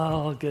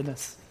Oh,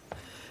 goodness.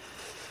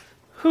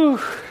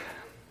 Whew.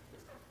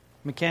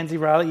 Mackenzie,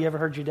 Riley, you ever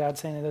heard your dad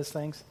say any of those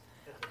things?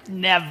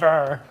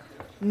 Never.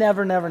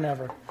 Never, never,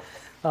 never.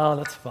 Oh,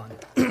 that's fun.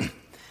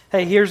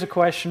 Hey, here's a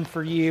question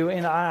for you,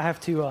 and I have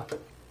to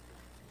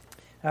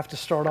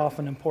start off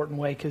in an important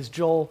way, because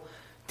Joel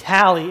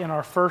Talley in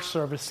our first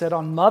service said,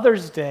 on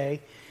Mother's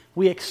Day,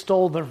 we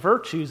extol the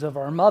virtues of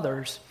our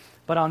mothers,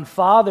 but on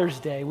Father's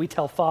Day, we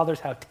tell fathers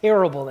how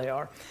terrible they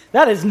are.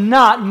 That is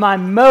not my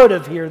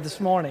motive here this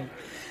morning.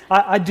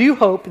 I do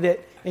hope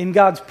that in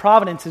God's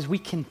providence, as we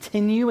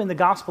continue in the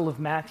Gospel of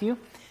Matthew,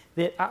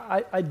 that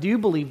I do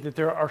believe that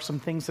there are some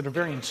things that are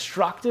very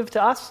instructive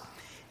to us,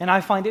 and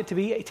I find it to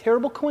be a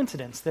terrible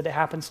coincidence that it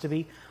happens to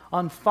be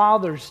on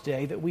Father's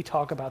Day that we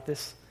talk about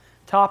this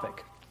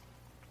topic.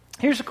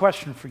 Here's a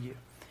question for you.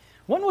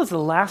 When was the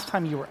last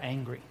time you were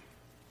angry?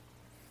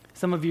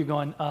 Some of you are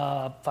going,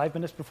 5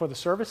 minutes before the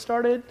service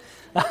started?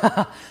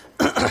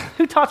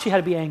 Who taught you how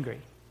to be angry?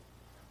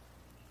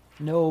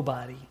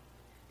 Nobody.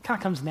 It kind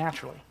of comes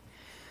naturally.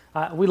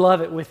 We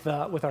love it with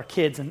our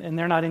kids, and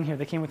they're not in here.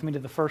 They came with me to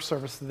the first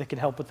service so they could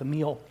help with the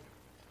meal.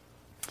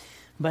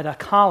 But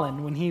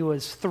Colin, when he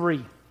was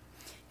 3,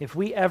 if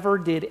we ever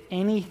did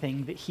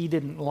anything that he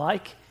didn't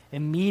like,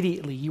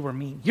 immediately you were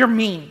mean. You're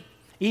mean.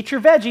 Eat your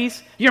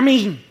veggies. You're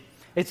mean.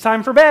 It's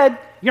time for bed.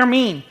 You're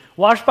mean.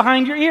 Wash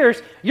behind your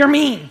ears. You're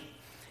mean.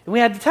 And we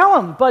had to tell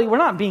him, buddy, we're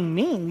not being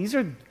mean. These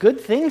are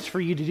good things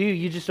for you to do.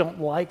 You just don't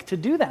like to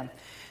do them.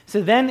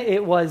 So then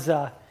it was,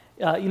 I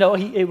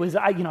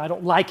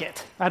don't like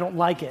it. I don't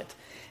like it.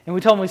 And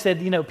we told him, we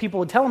said, people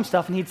would tell him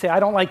stuff, and he'd say, I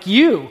don't like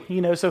you.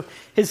 So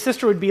his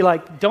sister would be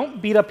like,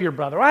 don't beat up your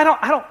brother. I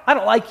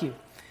don't like you.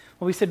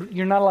 Well, we said,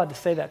 you're not allowed to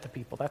say that to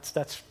people.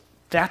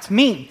 That's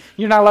mean.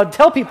 You're not allowed to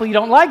tell people you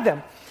don't like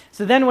them.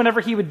 So then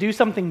whenever he would do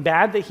something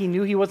bad that he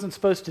knew he wasn't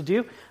supposed to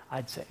do,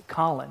 I'd say,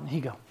 Colin.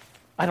 He'd go,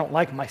 I don't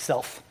like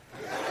myself.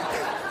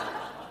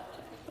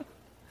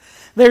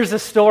 There's a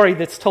story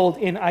that's told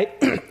in, I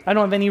don't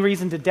have any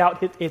reason to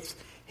doubt its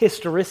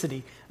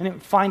historicity. I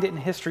didn't find it in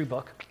a history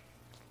book.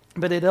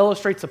 But it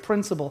illustrates a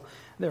principle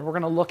that we're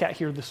going to look at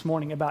here this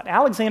morning about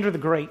Alexander the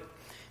Great.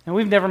 And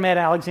we've never met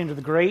Alexander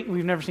the Great.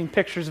 We've never seen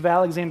pictures of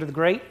Alexander the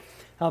Great.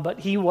 But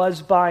he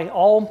was, by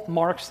all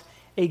marks,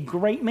 a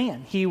great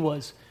man. He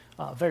was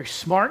very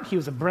smart. He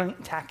was a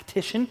brilliant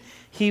tactician.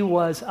 He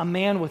was a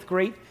man with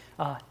great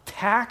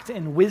tact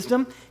and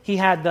wisdom. He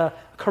had the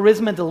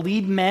charisma to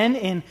lead men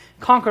and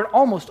conquered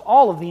almost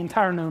all of the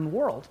entire known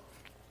world.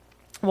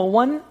 Well,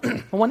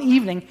 one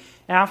evening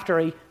after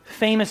a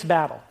famous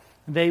battle,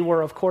 they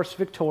were, of course,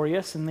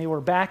 victorious, and they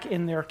were back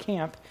in their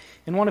camp,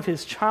 and one of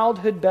his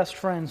childhood best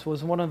friends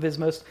was one of his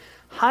most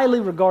highly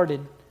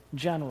regarded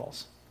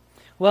generals.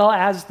 Well,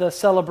 as the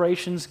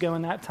celebrations go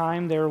in that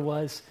time, there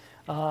was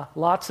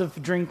lots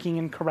of drinking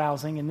and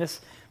carousing, and this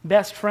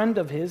best friend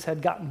of his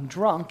had gotten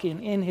drunk,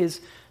 and in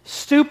his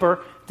stupor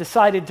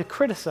decided to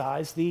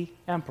criticize the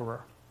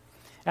emperor.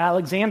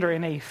 Alexander,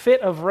 in a fit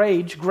of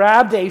rage,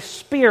 grabbed a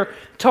spear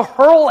to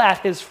hurl at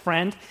his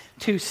friend,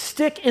 to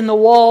stick in the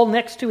wall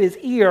next to his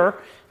ear,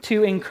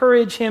 to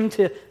encourage him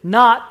to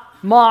not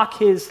mock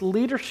his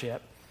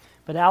leadership.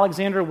 But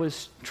Alexander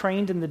was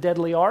trained in the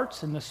deadly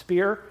arts, and the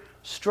spear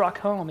struck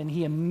home, and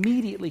he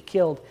immediately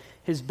killed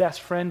his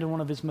best friend and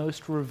one of his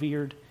most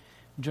revered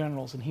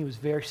generals, and he was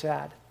very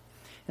sad.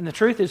 And the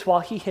truth is,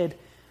 while he had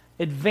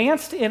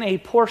advanced in a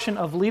portion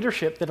of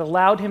leadership that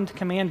allowed him to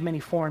command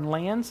many foreign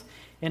lands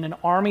in an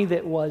army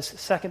that was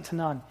second to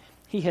none,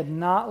 he had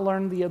not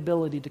learned the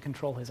ability to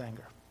control his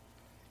anger.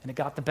 And it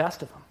got the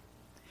best of him.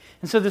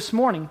 And so this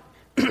morning,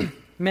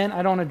 men,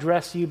 I don't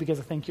address you because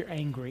I think you're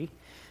angry.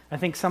 I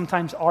think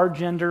sometimes our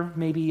gender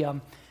maybe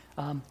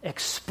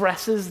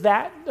expresses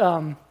that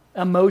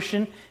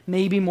emotion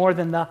maybe more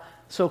than the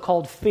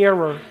so-called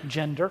fairer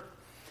gender.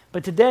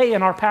 But today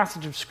in our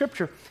passage of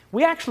Scripture,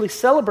 we actually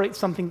celebrate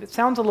something that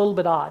sounds a little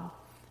bit odd.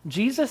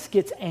 Jesus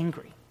gets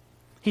angry.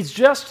 He's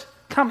just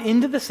come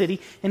into the city,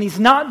 and he's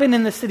not been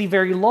in the city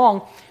very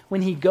long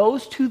when he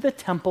goes to the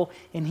temple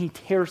and he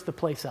tears the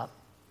place up.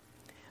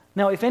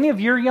 Now, if any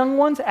of your young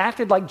ones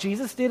acted like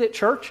Jesus did at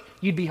church,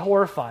 you'd be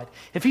horrified.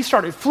 If he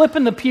started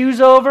flipping the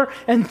pews over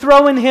and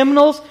throwing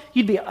hymnals,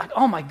 you'd be like,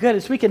 oh my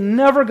goodness, we can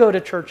never go to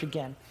church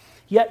again.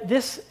 Yet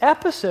this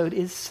episode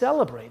is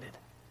celebrated.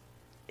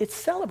 It's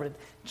celebrated.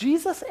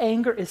 Jesus'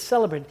 anger is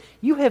celebrated.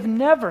 You have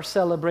never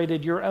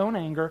celebrated your own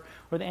anger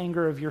or the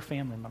anger of your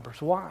family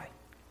members. Why?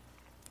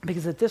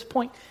 Because at this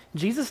point,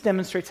 Jesus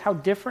demonstrates how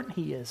different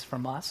he is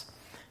from us,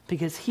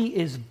 because he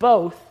is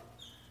both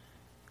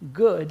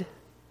good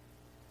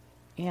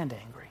and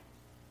angry.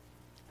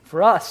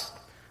 For us,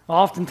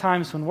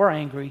 oftentimes when we're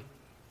angry,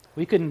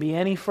 we couldn't be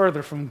any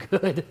further from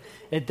good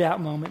at that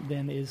moment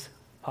than is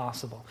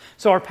possible.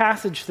 So our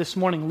passage this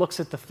morning looks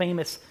at the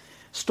famous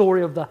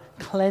story of the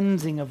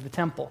cleansing of the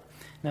temple.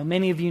 Now,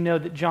 many of you know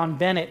that John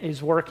Bennett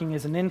is working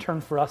as an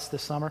intern for us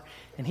this summer,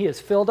 and he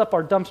has filled up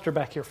our dumpster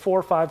back here 4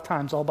 or 5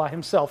 times all by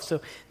himself. So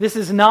this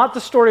is not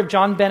the story of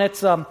John Bennett's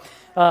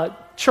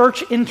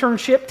church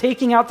internship,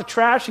 taking out the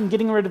trash and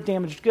getting rid of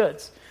damaged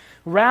goods.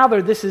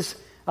 Rather, this is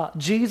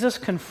Jesus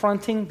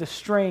confronting the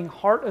straying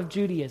heart of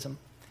Judaism,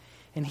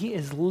 and he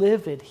is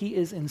livid, he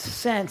is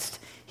incensed,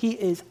 he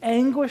is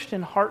anguished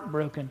and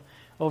heartbroken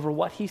over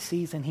what he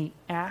sees, and he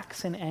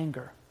acts in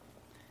anger,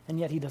 and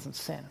yet he doesn't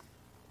sin.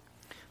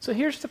 So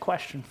here's the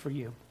question for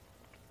you.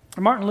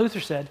 Martin Luther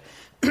said,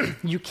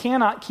 you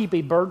cannot keep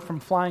a bird from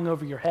flying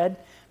over your head,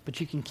 but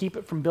you can keep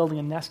it from building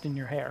a nest in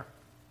your hair.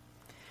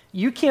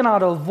 You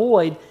cannot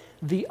avoid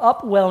the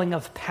upwelling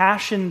of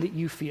passion that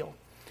you feel.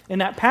 And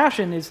that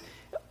passion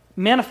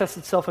manifests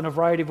itself in a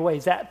variety of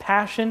ways. That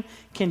passion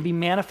can be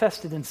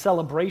manifested in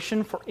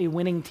celebration for a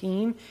winning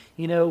team.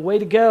 Way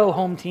to go,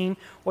 home team.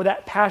 Or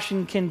that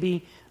passion can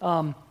be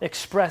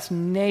expressed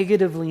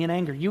negatively in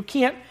anger. You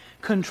can't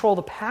control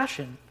the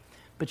passion,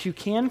 but you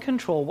can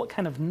control what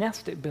kind of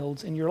nest it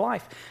builds in your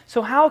life.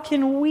 So how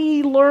can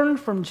we learn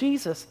from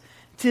Jesus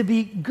to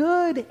be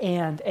good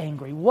and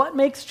angry? What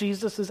makes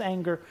Jesus'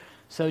 anger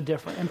so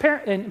different?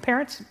 And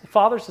parents,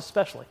 fathers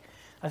especially,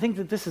 I think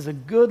that this is a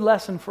good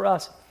lesson for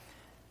us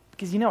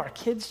because, our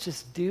kids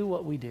just do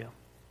what we do.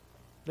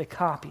 They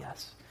copy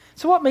us.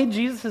 So what made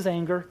Jesus'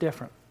 anger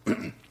different?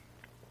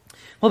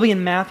 We'll be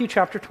in Matthew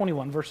chapter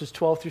 21, verses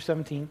 12 through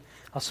 17,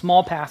 a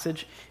small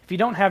passage. If you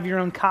don't have your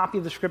own copy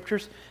of the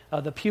Scriptures,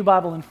 the Pew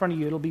Bible in front of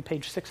you, it'll be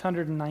page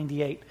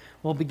 698.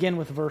 We'll begin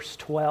with verse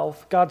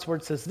 12. God's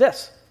Word says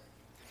this: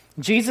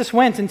 Jesus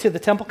went into the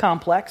temple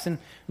complex and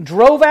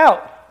drove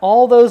out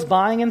all those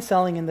buying and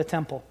selling in the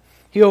temple.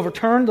 He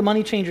overturned the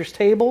money changers'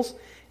 tables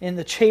and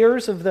the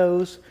chairs of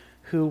those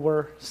who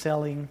were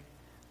selling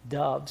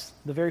doves.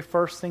 The very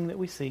first thing that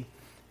we see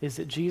is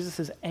that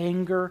Jesus'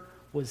 anger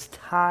was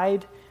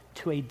tied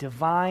to a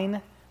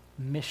divine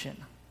mission.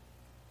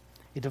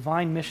 A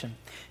divine mission.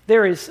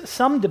 There is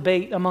some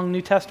debate among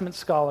New Testament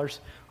scholars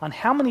on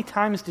how many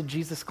times did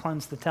Jesus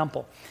cleanse the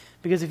temple.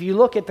 Because if you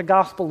look at the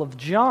Gospel of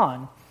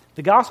John,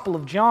 the Gospel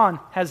of John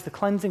has the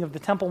cleansing of the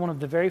temple, one of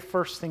the very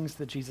first things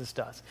that Jesus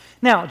does.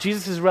 Now,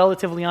 Jesus is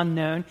relatively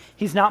unknown.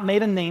 He's not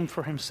made a name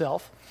for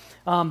himself.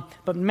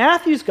 But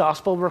Matthew's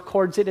Gospel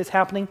records it as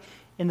happening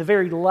in the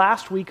very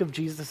last week of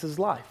Jesus'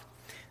 life.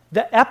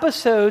 The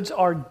episodes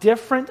are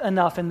different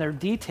enough in their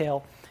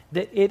detail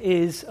that it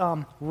is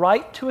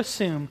right to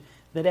assume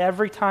that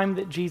every time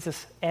that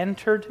Jesus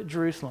entered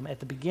Jerusalem, at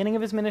the beginning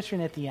of his ministry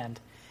and at the end,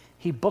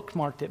 he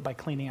bookmarked it by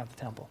cleaning out the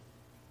temple.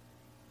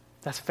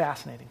 That's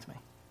fascinating to me.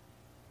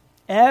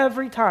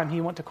 Every time he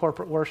went to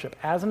corporate worship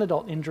as an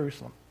adult in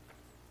Jerusalem,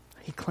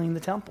 he cleaned the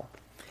temple.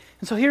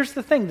 And so here's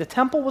the thing. The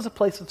temple was a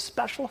place of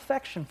special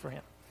affection for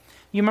him.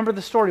 You remember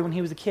the story when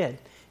he was a kid,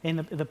 and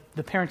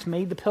the parents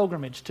made the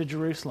pilgrimage to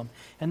Jerusalem,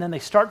 and then they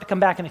start to come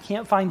back and they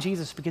can't find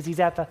Jesus because he's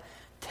at the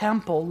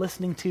temple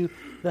listening to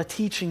the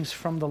teachings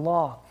from the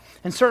law.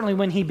 And certainly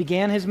when he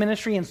began his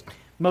ministry, and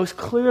most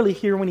clearly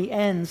here when he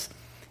ends,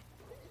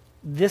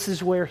 this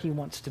is where he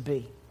wants to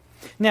be.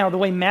 Now, the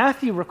way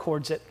Matthew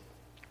records it,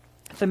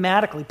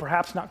 thematically,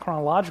 perhaps not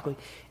chronologically,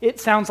 it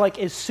sounds like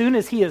as soon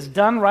as he is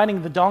done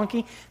riding the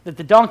donkey, that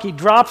the donkey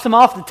drops him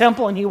off the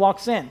temple and he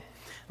walks in.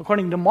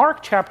 According to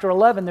Mark chapter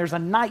 11, there's a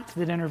night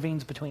that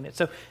intervenes between it.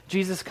 So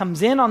Jesus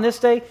comes in on this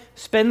day,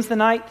 spends the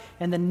night,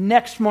 and the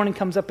next morning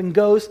comes up and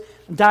goes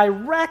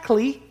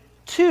directly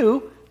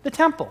to the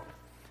temple.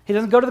 He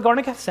doesn't go to the Garden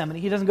of Gethsemane.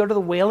 He doesn't go to the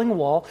Wailing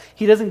Wall.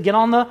 He doesn't get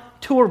on the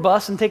tour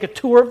bus and take a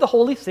tour of the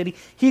holy city.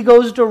 He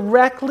goes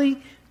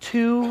directly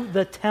to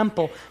the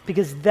temple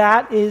because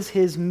that is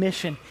his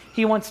mission.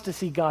 He wants to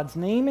see God's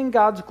name and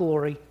God's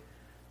glory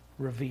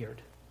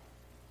revered.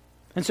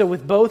 And so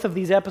with both of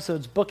these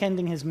episodes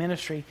bookending his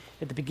ministry,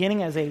 at the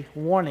beginning as a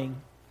warning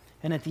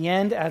and at the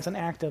end as an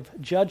act of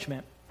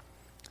judgment,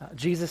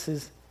 Jesus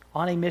is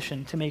on a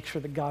mission to make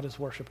sure that God is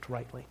worshipped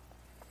rightly.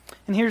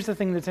 And here's the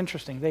thing that's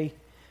interesting.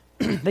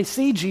 They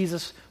see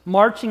Jesus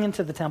marching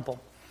into the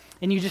temple.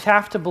 And you just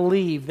have to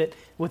believe that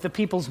with the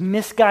people's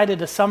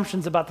misguided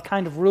assumptions about the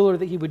kind of ruler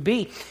that he would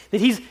be,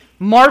 that he's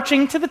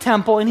marching to the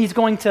temple and he's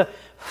going to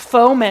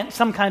foment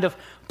some kind of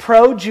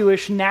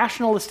pro-Jewish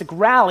nationalistic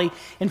rally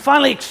and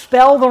finally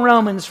expel the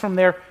Romans from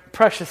their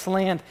precious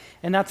land.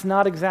 And that's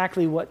not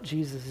exactly what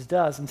Jesus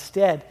does.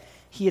 Instead,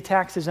 he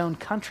attacks his own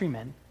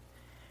countrymen,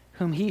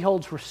 whom he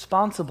holds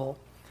responsible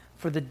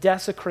for the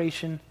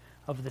desecration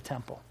of the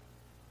temple.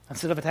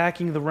 Instead of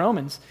attacking the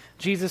Romans,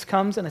 Jesus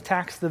comes and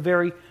attacks the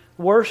very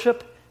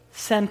worship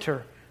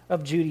center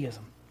of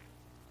Judaism.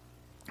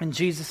 In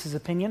Jesus'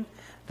 opinion,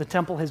 the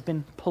temple has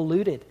been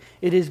polluted.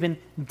 It has been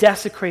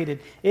desecrated.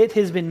 It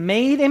has been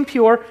made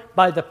impure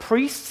by the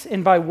priests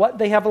and by what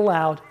they have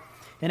allowed.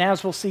 And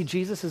as we'll see,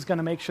 Jesus is going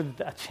to make sure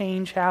that a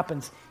change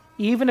happens,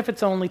 even if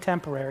it's only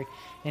temporary.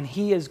 And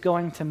he is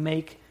going to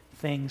make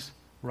things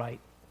right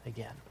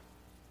again.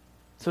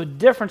 So a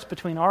difference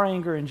between our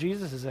anger and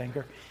Jesus'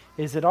 anger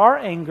is that our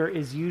anger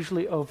is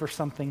usually over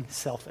something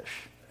selfish.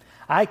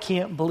 I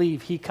can't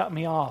believe he cut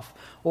me off.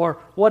 Or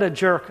what a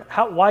jerk.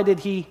 Why did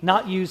he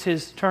not use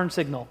his turn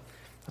signal?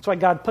 That's why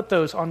God put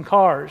those on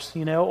cars,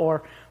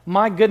 Or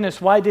my goodness,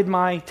 why did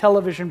my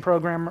television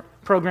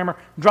programmer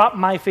drop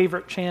my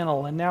favorite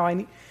channel? And now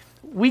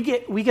we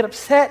get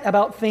upset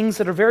about things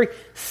that are very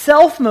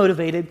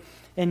self-motivated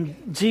And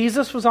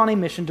Jesus was on a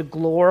mission to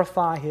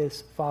glorify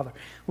his Father.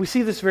 We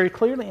see this very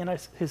clearly in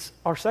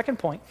our second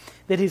point,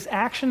 that his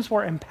actions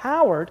were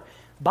empowered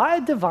by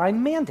a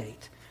divine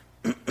mandate.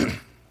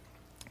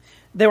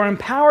 They were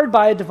empowered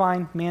by a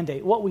divine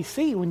mandate. What we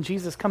see when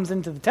Jesus comes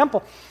into the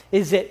temple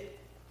is that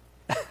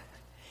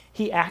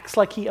he acts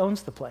like he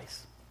owns the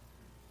place.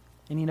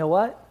 And you know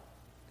what?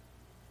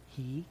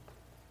 He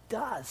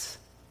does.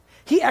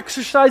 He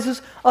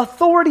exercises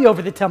authority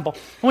over the temple.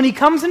 When he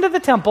comes into the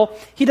temple,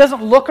 he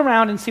doesn't look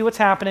around and see what's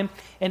happening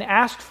and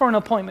ask for an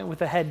appointment with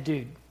the head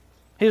dude.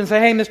 He doesn't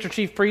say, hey, Mr.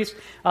 Chief Priest,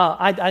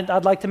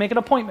 I'd like to make an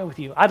appointment with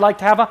you. I'd like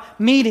to have a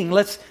meeting.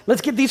 Let's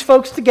get these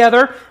folks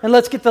together, and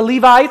let's get the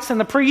Levites and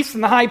the priests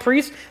and the high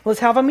priest. Let's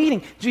have a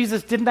meeting.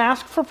 Jesus didn't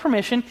ask for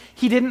permission.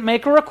 He didn't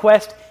make a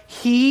request.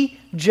 He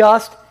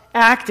just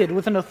acted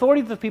with an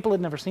authority that the people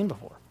had never seen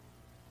before.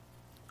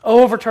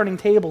 Overturning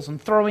tables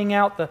and throwing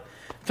out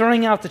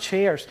the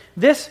chairs.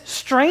 This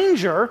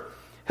stranger,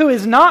 who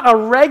is not a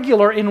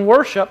regular in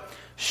worship,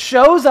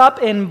 shows up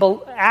and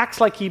acts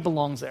like he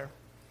belongs there.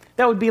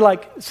 That would be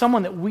like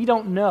someone that we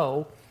don't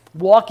know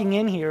walking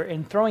in here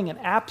and throwing an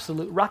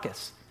absolute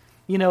ruckus.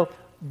 You know,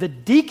 the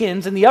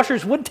deacons and the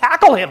ushers would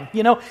tackle him.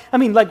 You know, I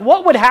mean, like,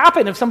 what would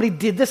happen if somebody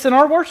did this in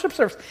our worship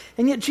service?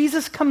 And yet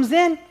Jesus comes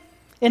in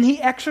and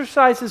he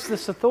exercises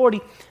this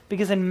authority,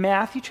 because in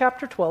Matthew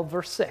chapter 12,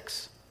 verse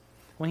 6,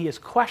 when he is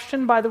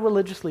questioned by the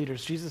religious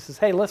leaders, Jesus says,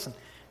 hey, listen,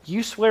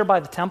 you swear by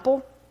the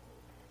temple?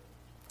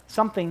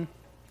 Someone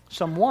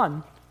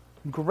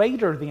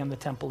greater than the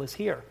temple is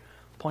here,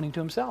 pointing to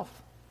himself.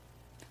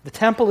 The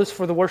temple is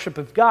for the worship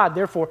of God.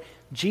 Therefore,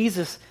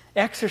 Jesus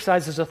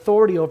exercises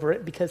authority over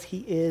it because he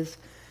is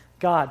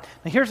God.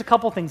 Now, here's a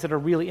couple things that are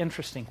really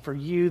interesting for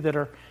you that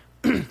are,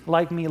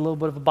 like me, a little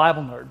bit of a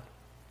Bible nerd.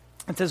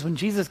 It says when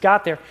Jesus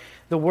got there,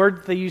 the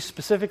word they use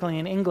specifically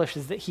in English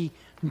is that he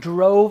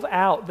drove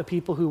out the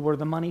people who were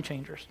the money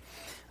changers.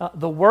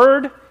 The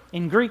word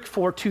in Greek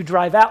for to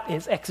drive out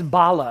is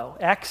exbalo.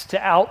 Ex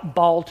to out,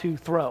 ball to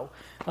throw.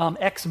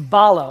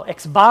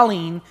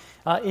 Exballing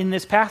in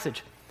this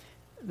passage.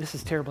 This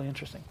is terribly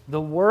interesting. The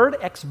word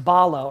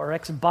exbalo or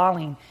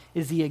exballing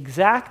is the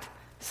exact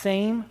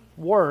same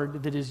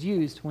word that is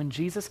used when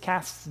Jesus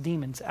casts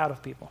demons out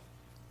of people.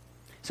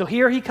 So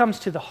here he comes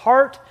to the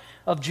heart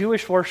of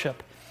Jewish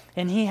worship,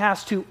 and he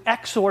has to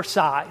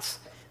exorcise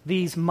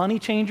these money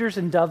changers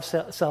and dove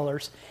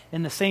sellers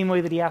in the same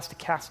way that he has to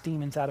cast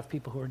demons out of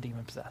people who are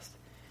demon-possessed.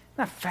 Isn't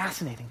that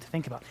fascinating to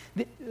think about?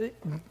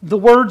 The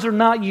words are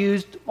not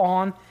used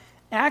on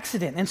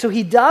accident. And so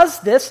he does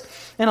this,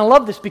 and I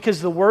love this because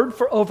the word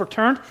for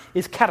overturned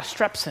is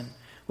katastrepsin,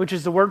 which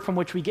is the word from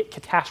which we get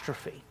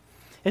catastrophe.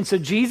 And so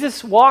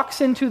Jesus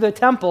walks into the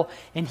temple,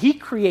 and he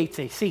creates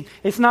a scene.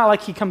 It's not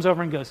like he comes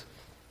over and goes,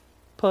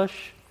 push.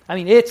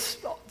 I mean,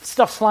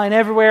 stuff's flying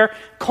everywhere.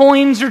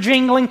 Coins are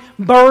jingling.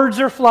 Birds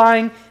are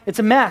flying. It's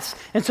a mess.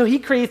 And so he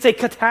creates a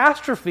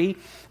catastrophe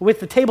with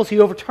the tables. He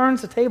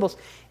overturns the tables,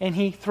 and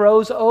he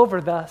throws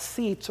over the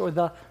seats or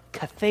the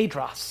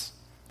cathedros.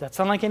 That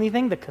sound like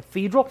anything? The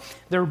cathedral?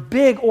 They're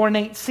big,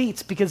 ornate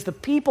seats because the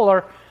people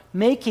are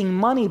making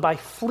money by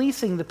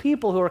fleecing the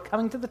people who are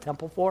coming to the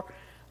temple for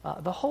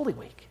the Holy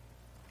Week.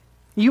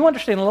 You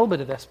understand a little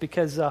bit of this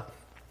because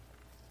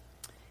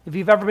if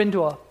you've ever been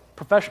to a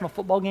professional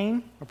football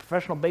game or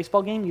professional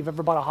baseball game, you've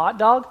ever bought a hot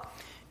dog,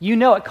 you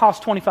know it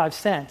costs 25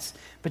 cents,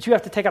 but you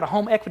have to take out a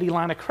home equity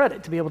line of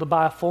credit to be able to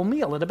buy a full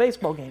meal at a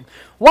baseball game.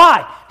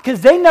 Why? Because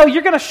they know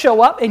you're going to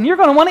show up and you're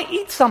going to want to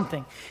eat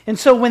something. And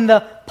so when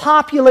the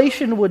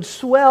population would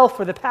swell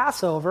for the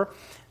Passover,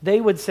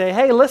 they would say,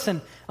 hey,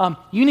 listen,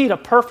 you need a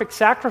perfect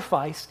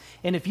sacrifice,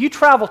 and if you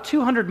travel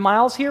 200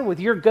 miles here with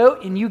your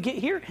goat and you get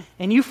here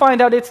and you find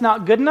out it's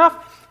not good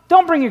enough,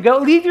 don't bring your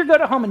goat. Leave your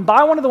goat at home and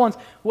buy one of the ones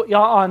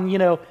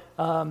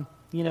on,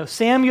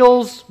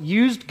 Samuel's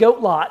used goat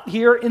lot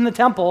here in the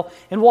temple,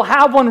 and we'll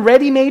have one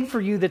ready-made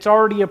for you that's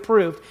already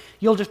approved.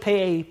 You'll just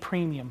pay a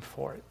premium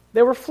for it.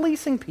 They were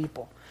fleecing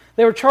people.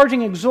 They were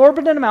charging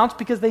exorbitant amounts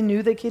because they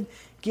knew they could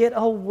get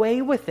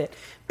away with it.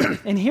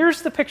 And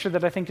here's the picture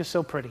that I think is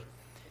so pretty.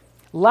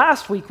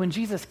 Last week, when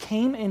Jesus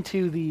came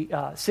into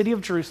the city of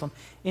Jerusalem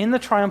in the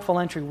triumphal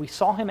entry, we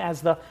saw him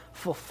as the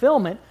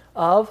fulfillment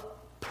of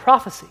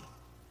prophecy.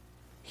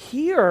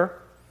 Here,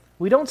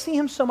 we don't see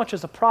him so much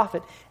as a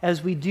prophet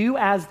as we do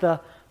as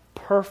the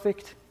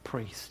perfect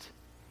priest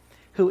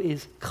who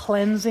is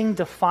cleansing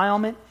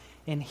defilement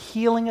and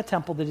healing a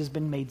temple that has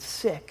been made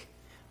sick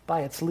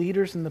by its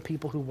leaders and the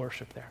people who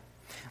worship there.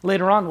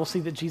 Later on, we'll see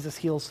that Jesus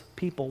heals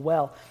people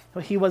well.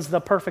 He was the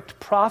perfect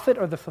prophet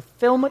or the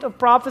fulfillment of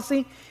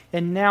prophecy,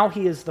 and now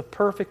he is the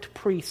perfect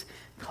priest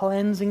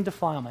cleansing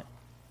defilement.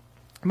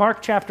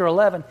 Mark chapter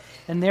 11,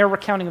 and their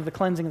recounting of the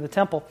cleansing of the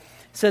temple,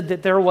 said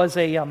that there was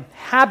a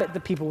habit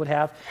that people would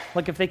have.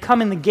 Like if they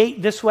come in the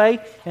gate this way,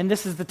 and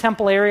this is the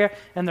temple area,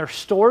 and their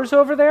stores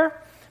over there,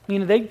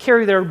 they'd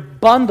carry their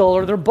bundle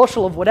or their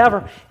bushel of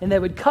whatever, and they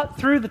would cut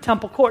through the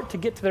temple court to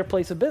get to their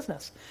place of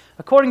business.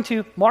 According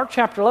to Mark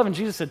chapter 11,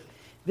 Jesus said,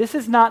 this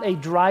is not a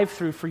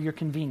drive-through for your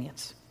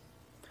convenience.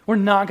 We're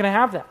not going to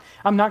have that.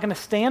 I'm not going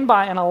to stand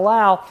by and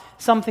allow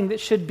something that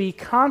should be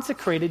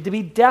consecrated to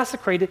be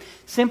desecrated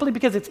simply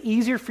because it's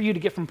easier for you to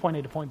get from point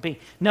A to point B.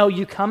 No,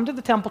 you come to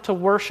the temple to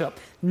worship,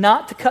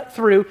 not to cut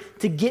through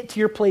to get to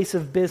your place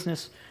of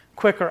business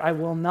quicker. I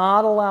will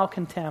not allow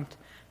contempt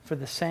for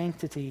the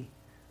sanctity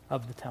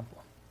of the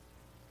temple.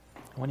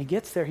 When he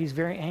gets there, he's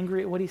very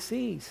angry at what he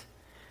sees.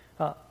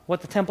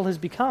 What the temple has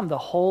become. The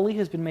holy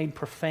has been made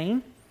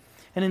profane.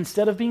 And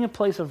instead of being a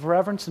place of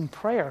reverence and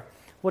prayer,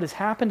 what has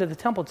happened to the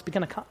temple, it's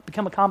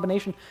become a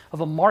combination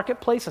of a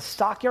marketplace, a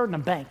stockyard, and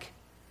a bank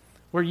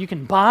where you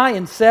can buy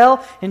and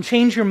sell and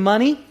change your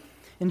money.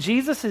 And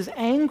Jesus is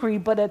angry,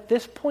 but at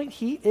this point,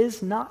 he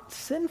is not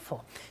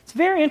sinful. It's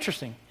very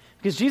interesting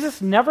because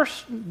Jesus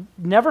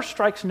never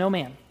strikes no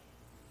man,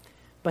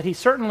 but he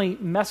certainly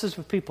messes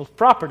with people's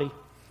property.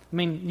 I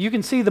mean, you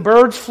can see the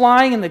birds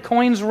flying and the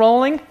coins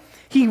rolling.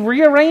 He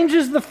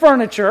rearranges the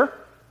furniture.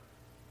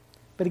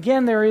 But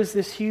again, there is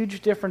this huge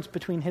difference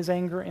between his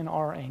anger and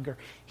our anger.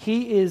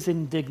 He is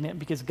indignant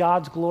because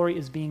God's glory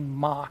is being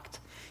mocked.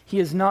 He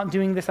is not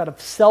doing this out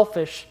of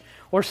selfish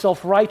or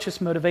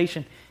self-righteous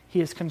motivation. He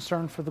is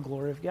concerned for the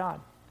glory of God.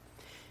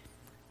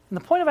 And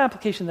the point of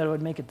application that I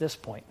would make at this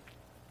point,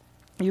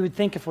 you would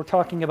think if we're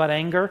talking about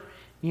anger,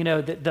 you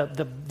know,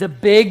 the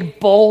big,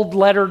 bold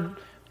lettered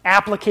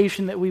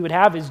application that we would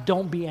have is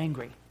don't be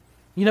angry.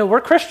 You know, we're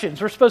Christians.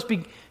 We're supposed to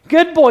be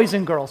good boys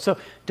and girls, so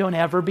don't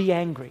ever be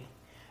angry.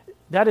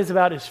 That is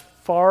about as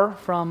far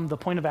from the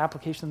point of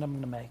application that I'm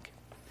going to make.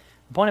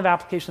 The point of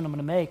application I'm going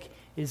to make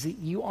is that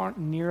you aren't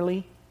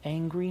nearly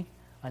angry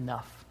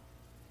enough.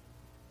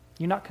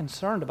 You're not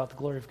concerned about the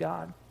glory of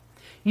God.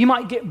 You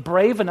might get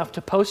brave enough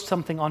to post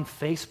something on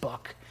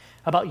Facebook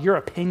about your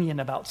opinion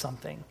about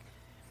something.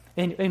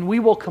 And we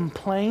will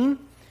complain,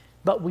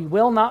 but we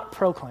will not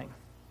proclaim.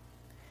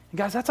 And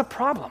guys, that's a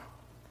problem.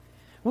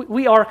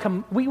 We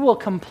will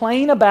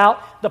complain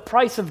about the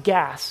price of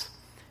gas,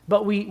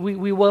 but we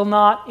will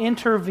not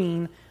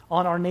intervene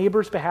on our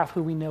neighbor's behalf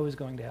who we know is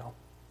going to hell.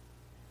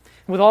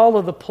 With all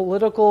of the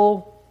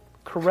political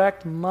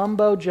correct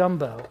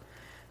mumbo-jumbo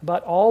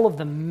about all of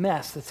the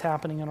mess that's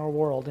happening in our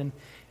world, and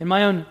in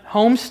my own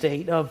home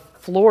state of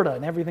Florida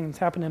and everything that's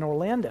happened in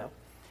Orlando,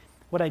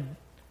 what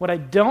I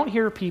don't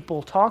hear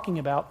people talking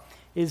about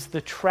is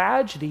the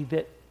tragedy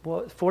that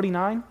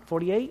 49,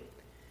 48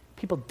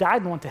 people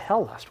died and went to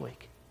hell last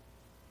week.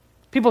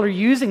 People are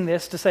using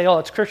this to say, oh,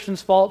 it's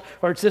Christians' fault,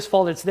 or it's this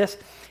fault, it's this.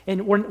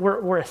 And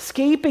we're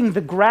escaping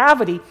the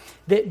gravity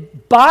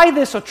that by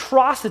this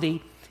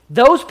atrocity,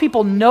 those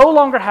people no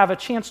longer have a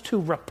chance to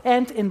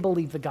repent and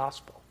believe the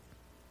gospel.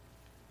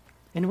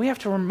 And we have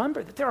to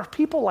remember that there are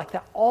people like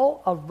that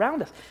all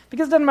around us.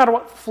 Because it doesn't matter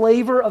what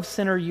flavor of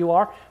sinner you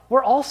are,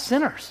 we're all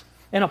sinners.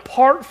 And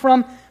apart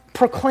from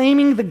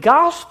proclaiming the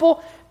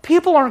gospel,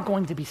 people aren't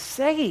going to be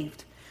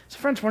saved. So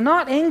friends, we're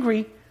not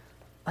angry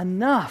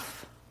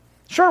enough.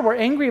 Sure, we're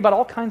angry about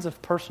all kinds of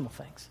personal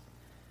things.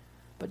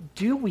 But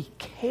do we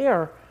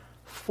care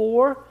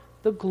for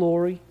the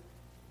glory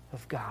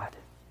of God?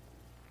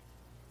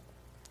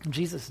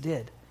 Jesus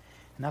did.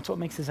 And that's what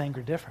makes his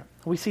anger different.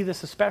 We see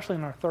this especially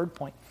in our third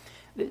point.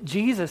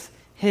 Jesus,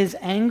 his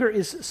anger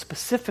is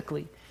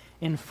specifically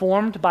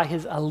informed by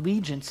his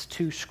allegiance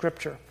to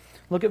Scripture.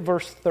 Look at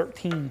verse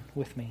 13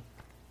 with me.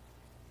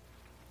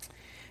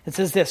 It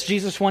says this,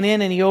 Jesus went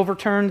in and he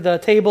overturned the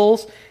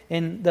tables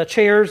and the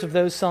chairs of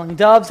those selling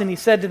doves, and he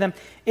said to them,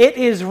 "It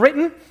is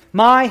written,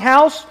 my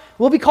house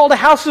will be called a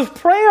house of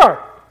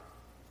prayer,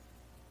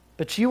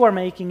 but you are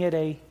making it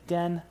a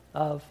den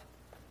of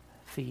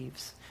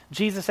thieves."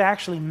 Jesus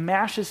actually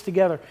mashes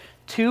together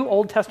two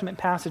Old Testament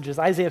passages,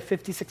 Isaiah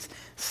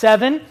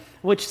 56:7,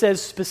 which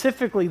says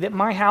specifically that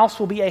my house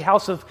will be a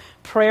house of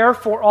prayer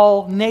for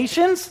all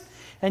nations.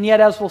 And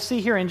yet, as we'll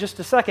see here in just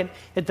a second,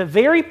 at the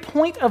very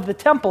point of the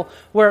temple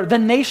where the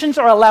nations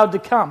are allowed to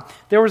come,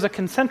 there was a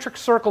concentric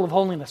circle of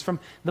holiness from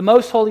the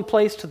most holy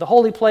place to the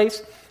holy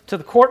place, to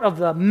the court of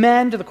the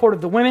men, to the court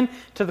of the women,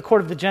 to the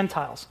court of the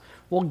Gentiles.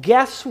 Well,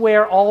 guess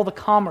where all the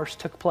commerce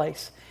took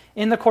place?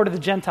 In the court of the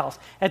Gentiles.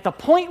 At the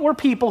point where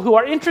people who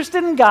are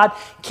interested in God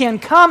can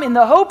come in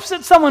the hopes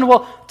that someone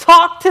will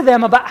talk to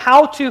them about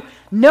how to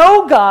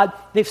know God,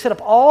 they've set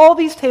up all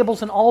these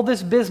tables and all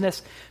this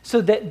business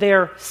so that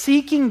their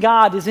seeking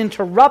God is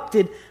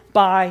interrupted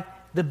by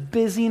the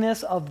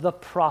busyness of the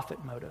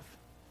prophet motive.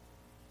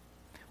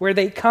 Where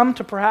they come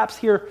to perhaps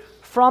hear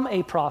from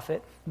a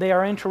prophet, they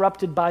are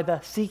interrupted by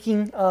the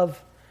seeking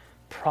of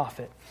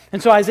prophet.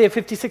 And so Isaiah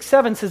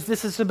 56:7 says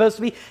this is supposed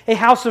to be a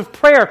house of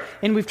prayer,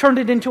 and we've turned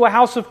it into a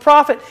house of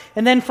prophet.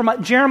 And then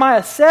from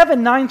Jeremiah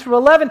 7:9 through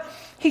 11,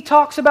 he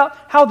talks about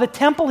how the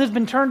temple has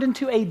been turned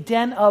into a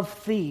den of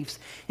thieves.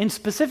 And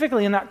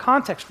specifically in that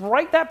context,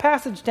 write that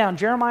passage down,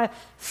 Jeremiah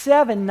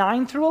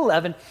 7:9 through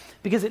 11,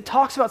 because it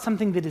talks about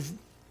something that is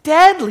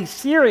deadly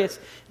serious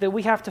that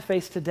we have to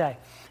face today.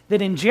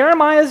 That in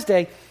Jeremiah's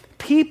day,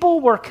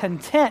 people were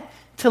content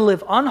to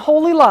live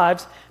unholy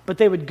lives, but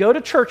they would go to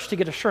church to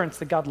get assurance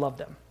that God loved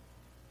them.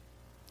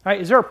 All right,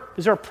 is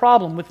there a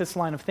problem with this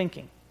line of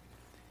thinking?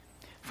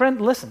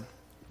 Friend, listen.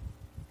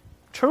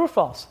 True or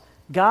false?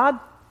 God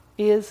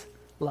is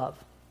love.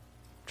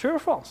 True or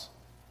false?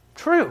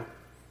 True.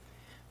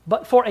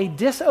 But for a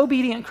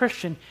disobedient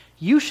Christian,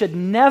 you should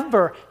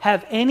never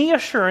have any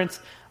assurance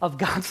of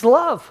God's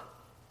love.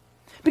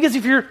 Because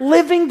if you're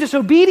living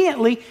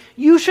disobediently,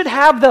 you should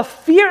have the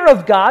fear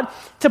of God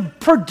to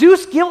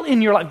produce guilt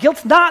in your life.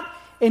 Guilt's not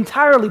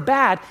entirely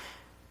bad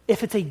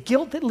if it's a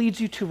guilt that leads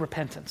you to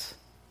repentance.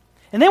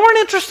 And they weren't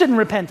interested in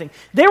repenting.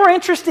 They were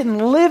interested in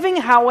living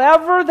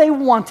however they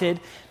wanted,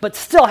 but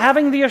still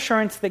having the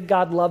assurance that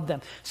God loved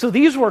them. So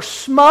these were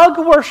smug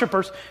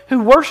worshipers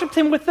who worshiped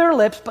him with their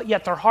lips, but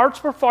yet their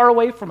hearts were far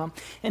away from him.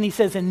 And he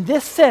says, in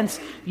this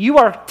sense, you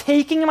are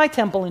taking my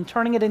temple and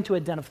turning it into a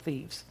den of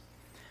thieves.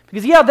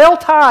 Because they'll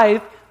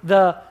tithe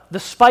the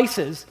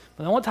spices,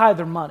 but they won't tithe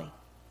their money.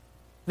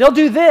 They'll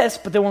do this,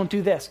 but they won't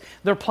do this.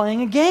 They're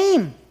playing a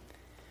game.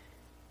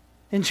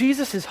 And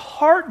Jesus is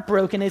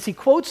heartbroken as he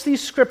quotes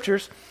these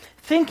scriptures,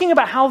 thinking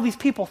about how these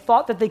people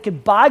thought that they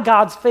could buy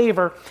God's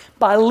favor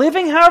by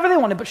living however they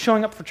wanted, but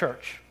showing up for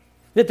church.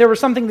 That there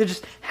was something that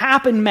just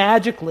happened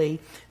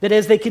magically, that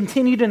as they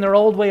continued in their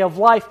old way of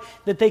life,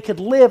 that they could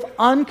live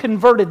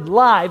unconverted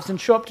lives and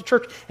show up to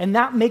church, and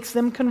that makes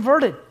them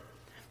converted.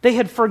 They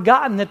had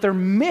forgotten that their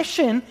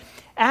mission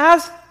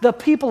as the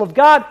people of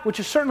God, which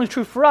is certainly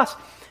true for us,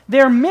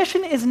 their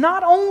mission is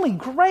not only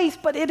grace,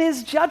 but it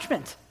is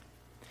judgment.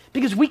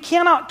 Because we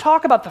cannot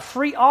talk about the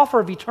free offer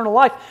of eternal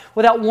life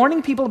without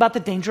warning people about the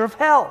danger of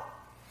hell.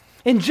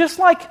 And just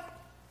like,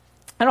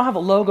 I don't have a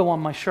logo on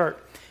my shirt,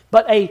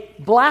 but a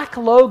black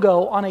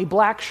logo on a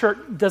black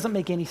shirt doesn't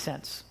make any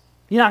sense.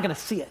 You're not going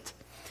to see it.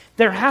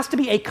 There has to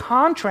be a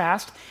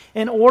contrast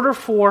in order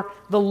for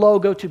the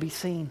logo to be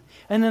seen.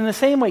 And in the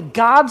same way,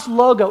 God's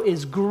logo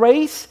is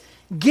grace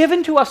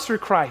given to us through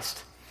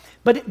Christ.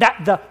 But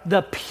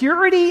the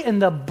purity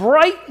and the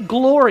bright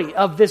glory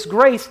of this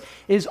grace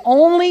is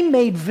only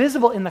made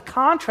visible in the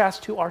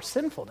contrast to our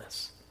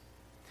sinfulness.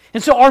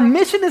 And so our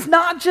mission is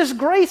not just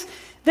grace.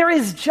 There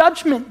is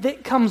judgment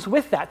that comes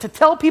with that. To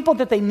tell people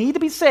that they need to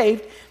be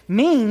saved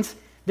means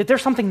that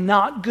there's something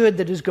not good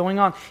that is going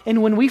on.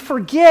 And when we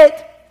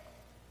forget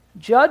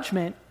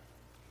judgment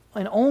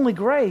and only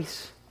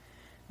grace,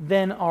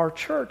 then our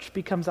church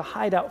becomes a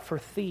hideout for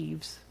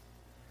thieves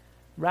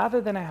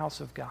rather than a house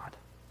of God.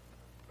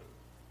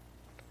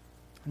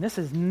 And this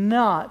is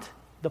not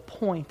the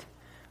point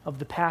of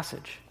the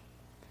passage,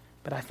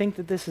 but I think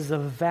that this is a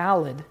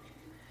valid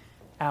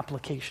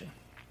application.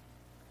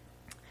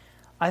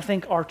 I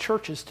think our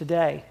churches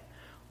today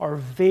are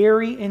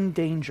very in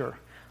danger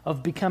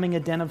of becoming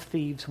a den of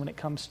thieves when it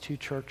comes to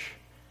church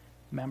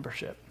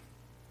membership.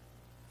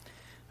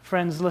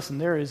 Friends, listen,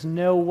 there is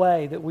no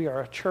way that we are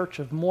a church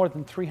of more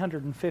than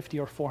 350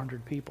 or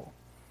 400 people.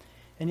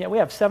 And yet we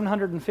have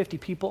 750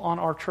 people on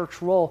our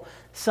church roll,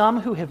 some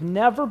who have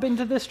never been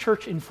to this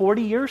church in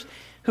 40 years,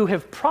 who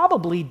have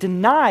probably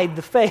denied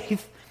the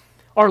faith,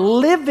 are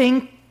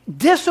living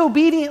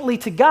disobediently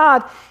to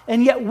God,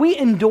 and yet we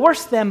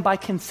endorse them by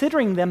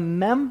considering them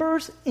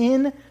members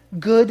in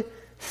good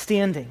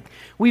standing.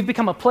 We've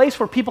become a place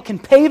where people can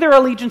pay their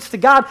allegiance to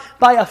God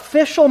by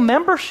official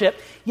membership,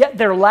 yet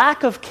their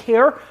lack of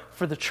care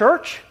for the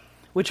church,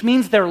 which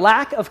means their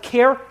lack of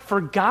care for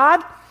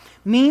God,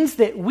 means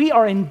that we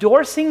are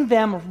endorsing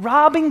them,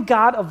 robbing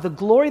God of the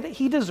glory that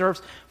he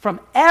deserves from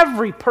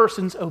every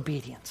person's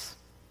obedience.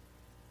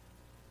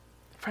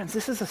 Friends,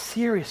 this is a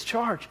serious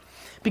charge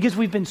because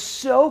we've been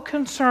so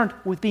concerned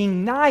with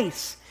being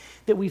nice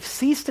that we've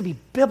ceased to be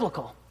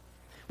biblical.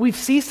 We've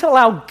ceased to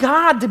allow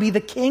God to be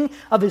the king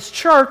of his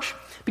church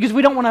because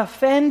we don't want to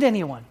offend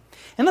anyone.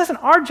 And listen,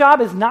 our job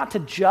is not to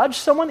judge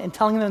someone and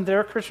telling them they're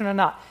a Christian or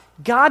not.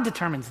 God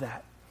determines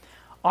that.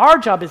 Our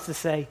job is to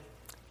say,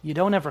 you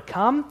don't ever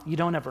come, you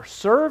don't ever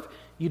serve,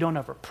 you don't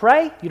ever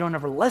pray, you don't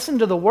ever listen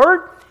to the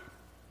word.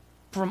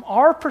 From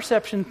our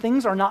perception,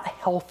 things are not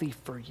healthy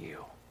for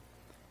you.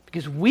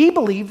 Because we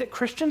believe that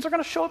Christians are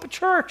going to show up at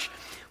church.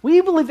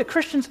 We believe that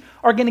Christians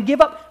are going to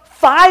give up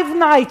 5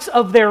 nights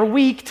of their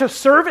week to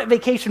serve at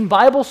Vacation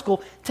Bible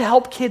School to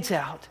help kids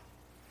out.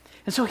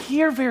 And so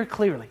hear very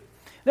clearly,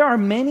 there are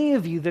many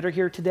of you that are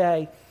here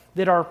today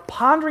that are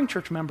pondering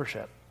church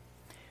membership.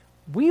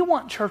 We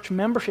want church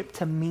membership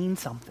to mean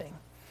something.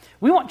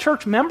 We want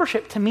church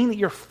membership to mean that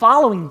you're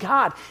following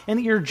God and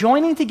that you're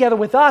joining together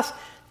with us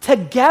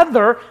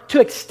together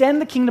to extend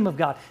the kingdom of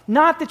God.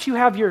 Not that you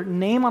have your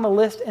name on a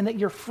list and that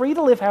you're free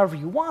to live however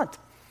you want.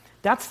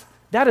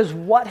 That is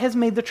what has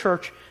made the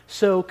church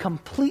so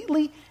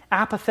completely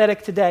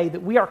apathetic today,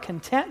 that we are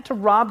content to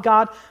rob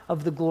God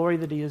of the glory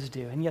that he is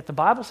due. And yet the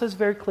Bible says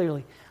very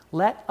clearly,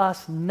 let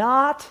us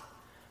not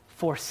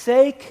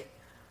forsake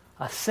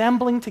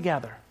assembling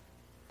together.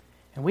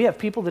 And we have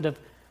people that have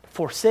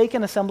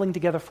forsaken assembling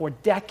together for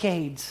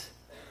decades,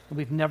 and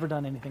we've never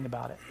done anything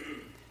about it.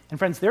 And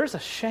friends, there's a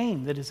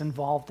shame that is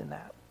involved in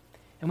that.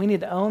 And we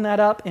need to own that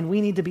up, and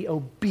we need to be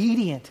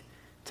obedient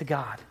to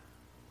God.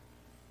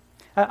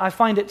 I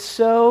find it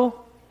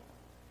so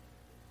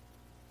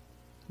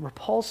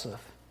repulsive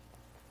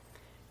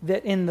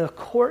that in the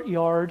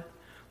courtyard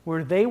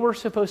where they were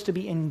supposed to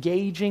be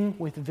engaging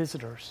with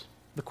visitors,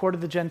 the court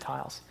of the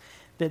Gentiles,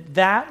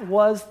 that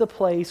was the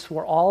place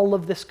where all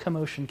of this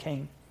commotion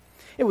came.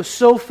 It was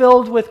so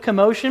filled with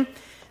commotion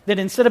that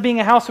instead of being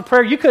a house of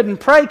prayer, you couldn't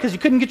pray because you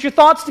couldn't get your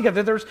thoughts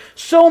together. There's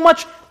so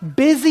much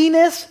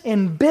busyness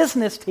and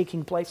business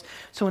taking place.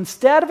 So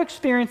instead of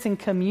experiencing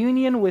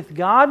communion with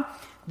God,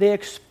 they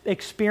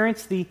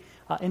experienced the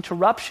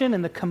interruption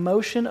and the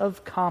commotion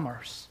of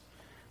commerce.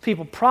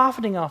 People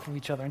profiting off of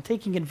each other and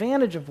taking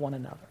advantage of one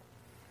another.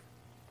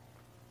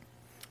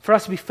 For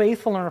us to be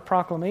faithful in our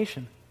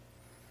proclamation,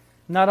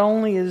 not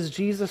only is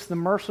Jesus the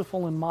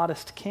merciful and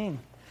modest King,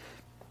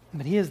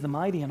 but he is the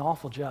mighty and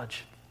awful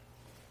judge.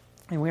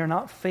 And we are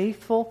not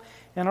faithful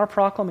in our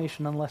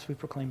proclamation unless we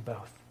proclaim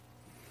both.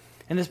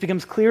 And this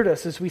becomes clear to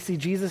us as we see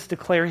Jesus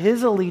declare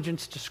his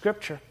allegiance to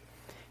Scripture.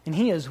 And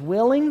he is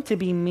willing to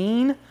be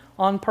mean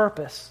on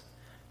purpose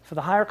for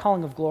the higher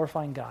calling of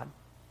glorifying God.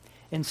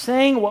 And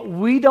saying what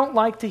we don't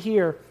like to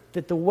hear,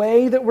 that the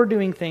way that we're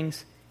doing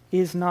things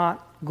is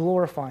not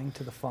glorifying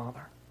to the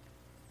Father.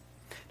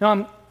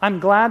 Now, I'm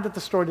glad that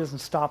the story doesn't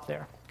stop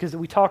there, because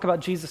we talk about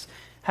Jesus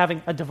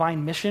having a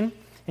divine mission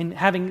and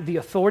having the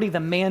authority, the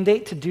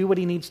mandate to do what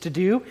he needs to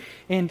do.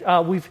 And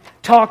we've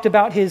talked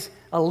about his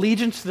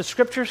allegiance to the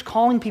Scriptures,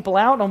 calling people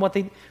out on what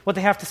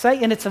they have to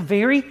say. And it's a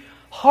very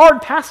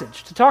hard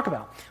passage to talk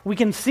about. We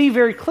can see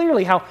very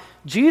clearly how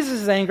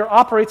Jesus' anger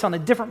operates on a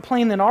different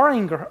plane than our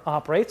anger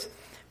operates.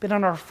 But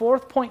on our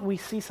fourth point, we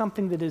see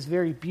something that is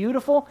very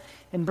beautiful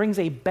and brings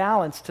a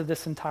balance to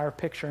this entire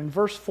picture. In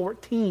verse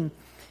 14,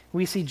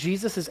 we see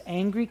Jesus'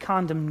 angry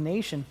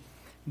condemnation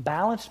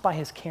balanced by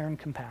his care and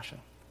compassion.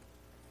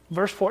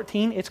 Verse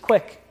 14, it's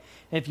quick.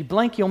 And if you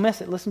blink, you'll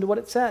miss it. Listen to what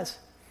it says.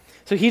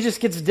 So he just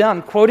gets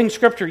done quoting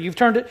Scripture.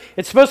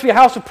 It's supposed to be a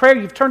house of prayer.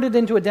 You've turned it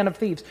into a den of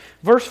thieves.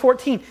 Verse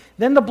 14,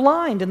 then the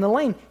blind and the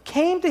lame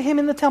came to him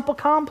in the temple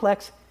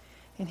complex,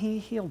 and he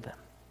healed them.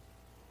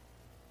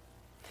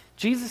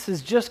 Jesus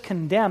has just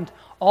condemned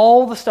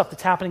all the stuff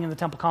that's happening in the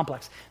temple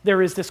complex.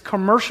 There is this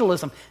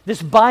commercialism,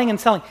 this buying and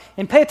selling.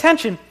 And pay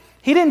attention,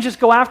 he didn't just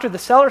go after the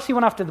sellers, he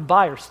went after the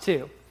buyers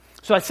too.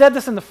 So I said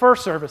this in the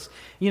first service.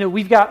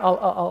 We've got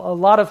a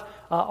lot of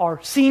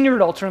our senior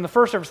adults are in the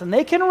first service, and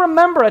they can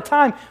remember a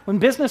time when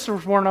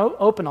businesses weren't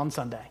open on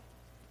Sunday.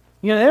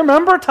 They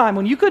remember a time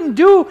when you couldn't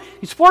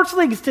sports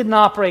leagues didn't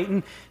operate,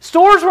 and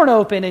stores weren't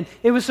open, and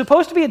it was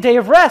supposed to be a day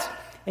of rest.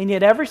 And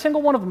yet every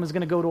single one of them is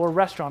going to go to a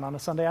restaurant on a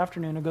Sunday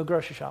afternoon and go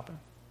grocery shopping.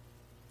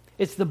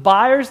 It's the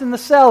buyers and the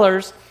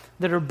sellers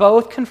that are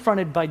both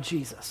confronted by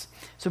Jesus.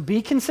 So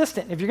be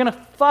consistent. If you're going to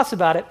fuss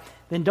about it,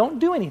 then don't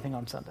do anything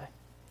on Sunday.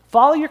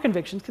 Follow your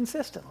convictions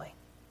consistently.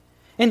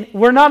 And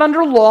we're not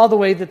under law the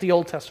way that the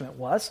Old Testament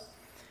was.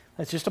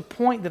 That's just a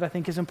point that I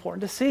think is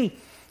important to see.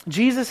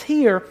 Jesus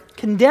here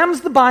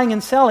condemns the buying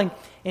and selling,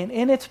 and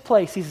in its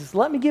place, he says,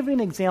 let me give you an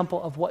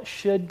example of what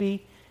should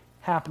be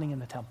happening in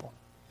the temple.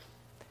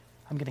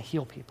 I'm going to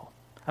heal people.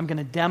 I'm going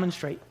to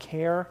demonstrate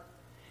care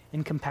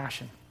and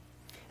compassion.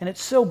 And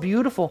it's so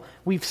beautiful.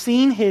 We've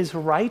seen his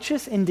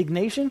righteous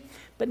indignation,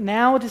 but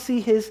now to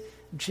see his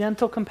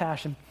gentle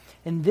compassion.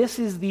 And this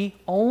is the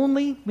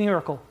only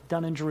miracle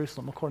done in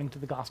Jerusalem, according to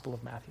the Gospel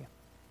of Matthew.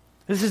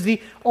 This is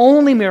the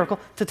only miracle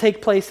to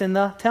take place in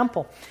the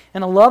temple.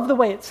 And I love the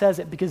way it says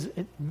it, because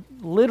it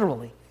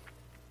literally,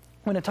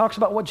 when it talks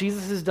about what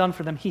Jesus has done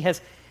for them, he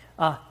has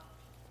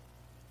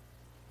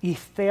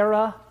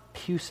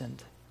therapeusined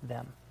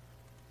them.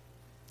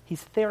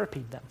 He's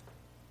therapied them.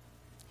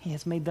 He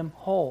has made them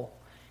whole.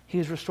 He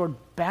has restored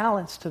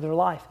balance to their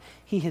life.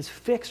 He has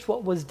fixed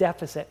what was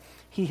deficit.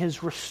 He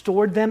has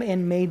restored them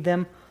and made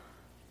them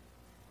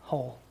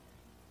whole.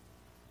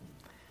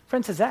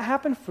 Friends, has that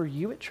happened for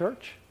you at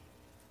church?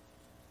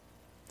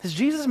 Has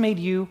Jesus made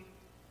you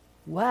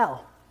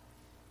well?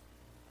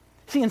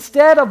 See,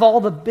 instead of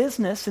all the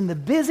business and the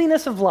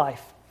busyness of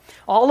life,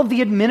 all of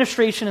the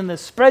administration and the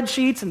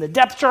spreadsheets and the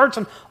depth charts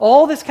and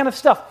all this kind of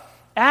stuff,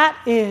 at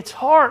its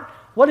heart,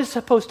 what is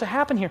supposed to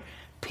happen here?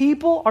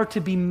 People are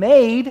to be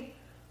made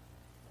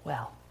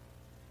well.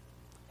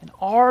 And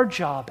our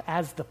job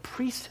as the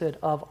priesthood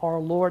of our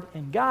Lord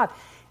and God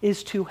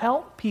is to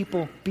help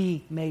people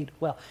be made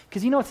well.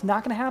 Because you know what's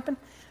not going to happen?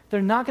 They're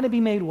not going to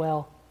be made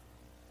well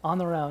on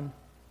their own,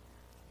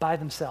 by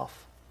themselves,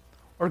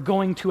 or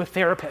going to a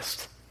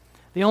therapist.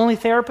 The only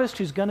therapist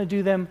who's going to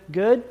do them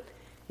good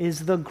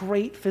is the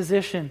great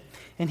physician.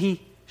 And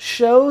he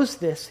shows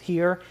this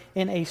here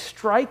in a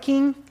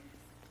striking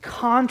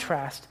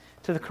contrast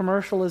to the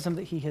commercialism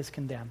that he has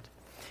condemned.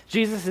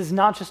 Jesus has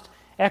not just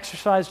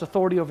exercised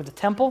authority over the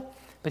temple,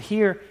 but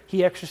here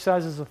he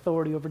exercises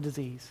authority over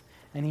disease,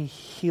 and he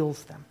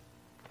heals them.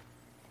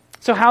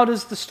 So how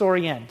does the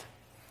story end?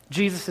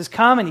 Jesus has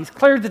come and he's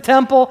cleared the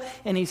temple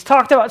and he's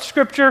talked about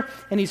Scripture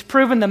and he's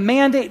proven the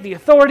mandate, the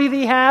authority that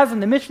he has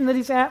and the mission that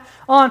he's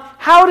on.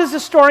 How does the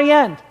story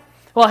end?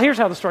 Well, here's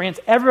how the story ends.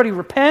 Everybody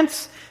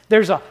repents.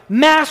 There's a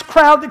mass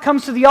crowd that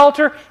comes to the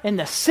altar and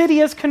the city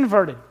is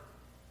converted.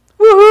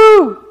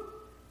 Woohoo!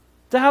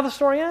 Is that how the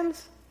story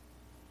ends?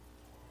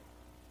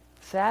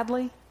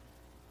 Sadly,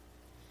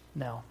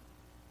 no.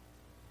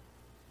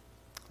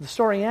 The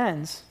story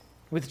ends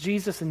with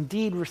Jesus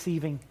indeed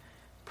receiving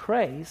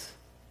praise.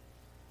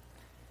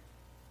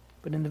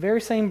 But in the very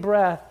same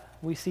breath,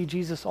 we see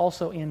Jesus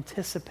also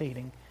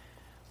anticipating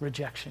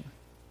rejection.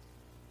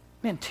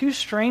 Man, two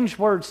strange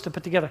words to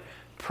put together.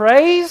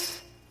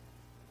 Praise,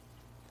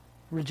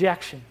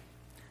 rejection.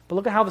 But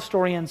look at how the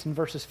story ends in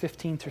verses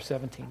 15 through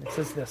 17. It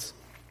says this: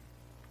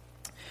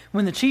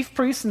 When the chief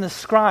priests and the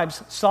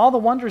scribes saw the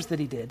wonders that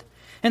he did,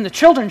 and the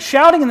children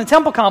shouting in the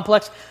temple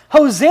complex,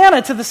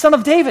 "Hosanna to the Son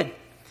of David,"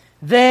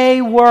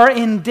 they were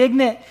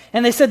indignant,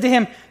 and they said to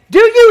him, "Do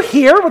you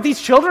hear what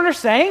these children are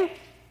saying?"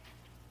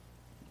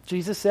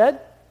 Jesus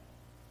said,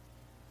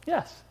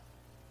 "Yes.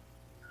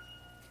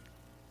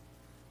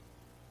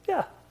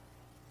 Yeah,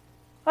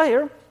 I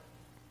hear."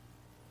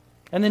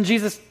 And then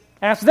Jesus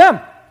asked them,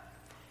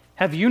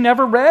 "Have you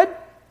never read?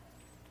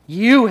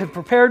 You have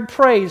prepared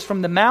praise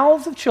from the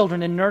mouths of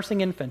children and nursing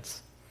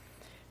infants."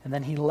 And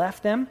then he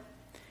left them,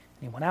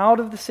 and he went out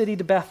of the city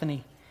to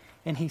Bethany,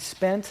 and he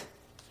spent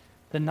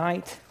the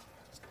night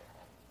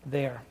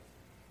there.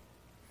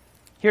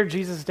 Here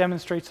Jesus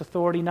demonstrates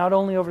authority not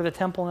only over the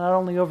temple, not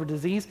only over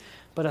disease,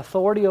 but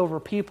authority over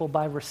people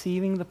by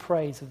receiving the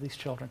praise of these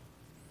children.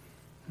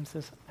 He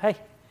says, "Hey,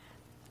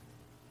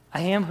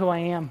 I am who I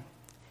am.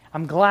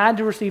 I'm glad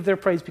to receive their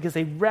praise because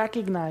they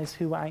recognize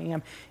who I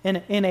am."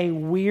 In a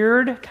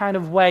weird kind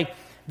of way,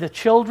 the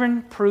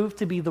children prove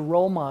to be the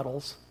role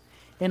models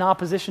in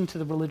opposition to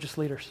the religious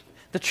leaders.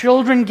 The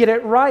children get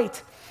it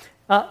right.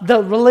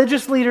 The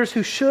religious leaders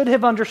who should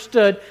have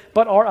understood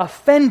but are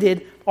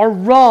offended are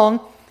wrong.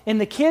 And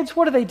the kids,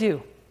 what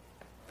do?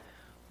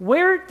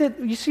 Where did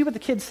you see what the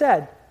kids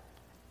said?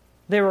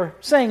 They were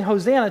saying,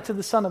 "Hosanna to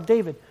the Son of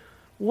David."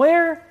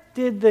 Where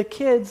did the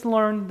kids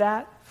learn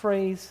that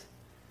phrase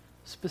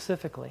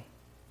specifically?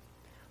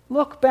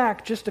 Look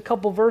back just a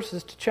couple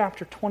verses to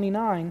chapter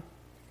 29,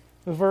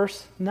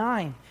 verse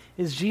 9.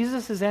 As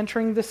Jesus is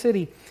entering the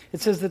city,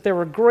 it says that there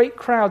were great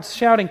crowds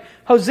shouting,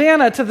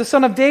 "Hosanna to the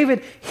Son of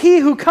David! He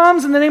who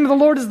comes in the name of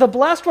the Lord is the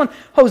blessed one!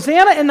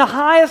 Hosanna in the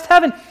highest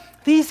heaven!"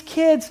 These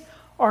kids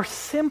are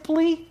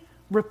simply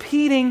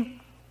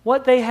repeating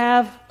what they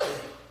have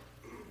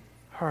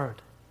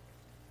heard.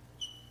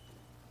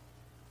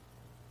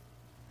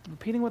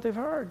 Repeating what they've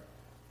heard.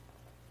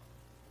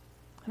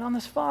 And on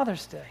this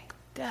Father's Day,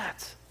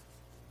 dads,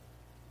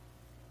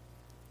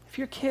 if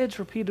your kids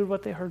repeated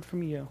what they heard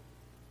from you,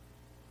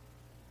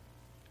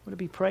 would it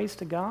be praise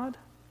to God?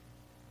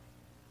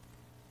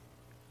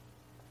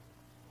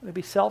 Would it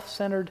be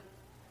self-centered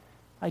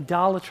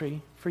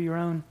idolatry for your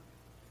own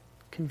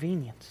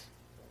convenience?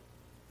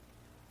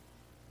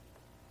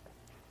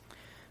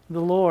 The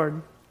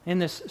Lord, in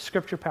this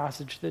scripture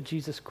passage that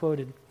Jesus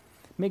quoted,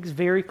 makes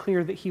very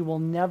clear that he will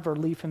never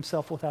leave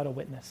himself without a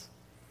witness.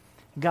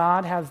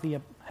 God has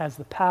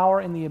the power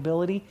and the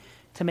ability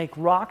to make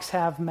rocks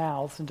have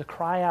mouths and to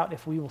cry out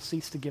if we will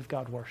cease to give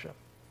God worship.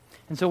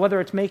 And so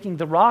whether it's making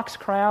the rocks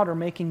cry out or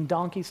making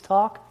donkeys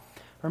talk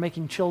or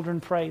making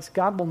children praise,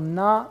 God will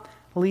not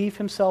leave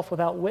himself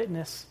without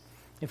witness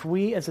if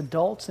we as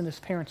adults and as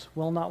parents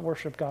will not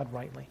worship God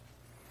rightly.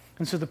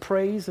 And so the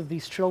praise of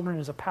these children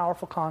is a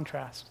powerful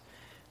contrast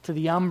to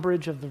the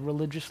umbrage of the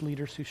religious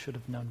leaders who should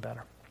have known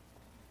better.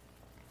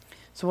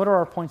 So what are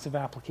our points of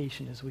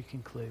application as we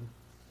conclude?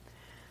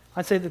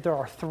 I'd say that there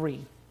are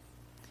three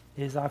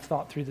as I've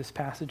thought through this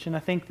passage, and I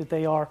think that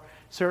they are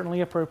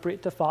certainly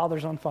appropriate to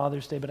fathers on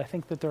Father's Day, but I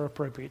think that they're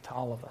appropriate to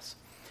all of us.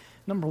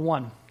 Number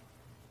one,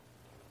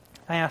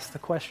 I ask the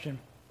question,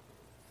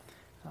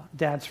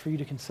 dads, for you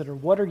to consider,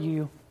 what are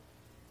you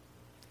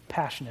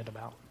passionate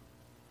about?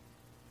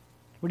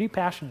 What are you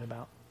passionate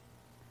about?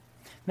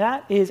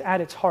 That is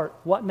at its heart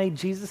what made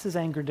Jesus'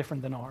 anger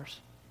different than ours.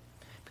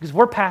 Because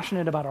we're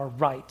passionate about our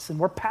rights and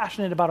we're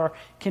passionate about our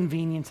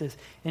conveniences.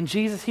 And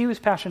Jesus, he was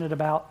passionate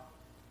about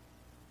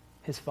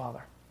his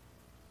Father.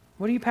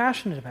 What are you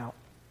passionate about?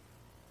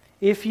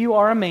 If you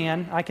are a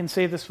man, I can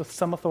say this with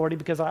some authority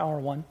because I are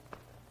one.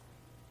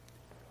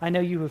 I know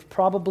you have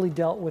probably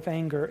dealt with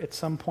anger at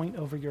some point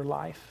over your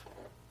life.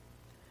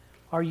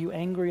 Are you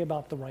angry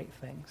about the right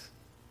things?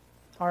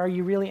 Or are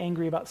you really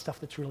angry about stuff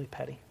that's really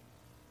petty?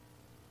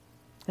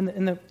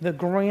 In the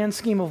grand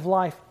scheme of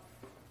life,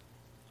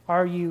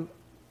 are you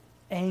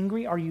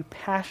angry? Are you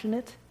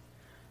passionate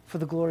for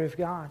the glory of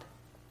God?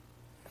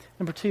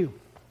 Number two,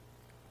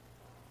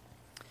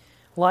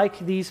 like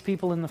these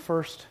people in the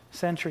first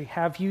century,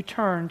 have you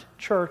turned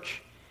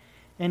church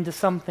into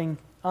something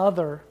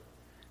other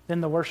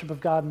than the worship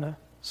of God and the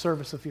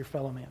service of your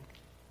fellow man?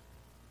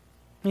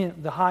 You know,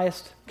 the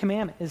highest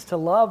commandment is to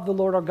love the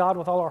Lord our God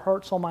with all our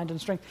heart, soul, mind, and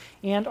strength,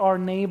 and our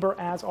neighbor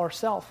as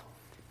ourself.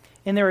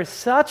 And there is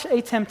such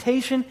a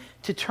temptation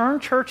to turn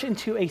church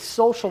into a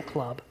social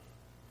club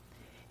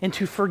and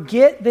to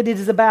forget that it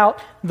is about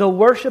the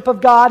worship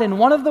of God. And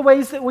one of the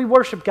ways that we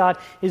worship God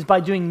is by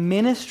doing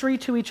ministry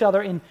to each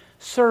other and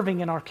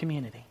serving in our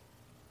community.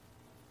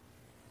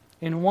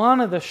 And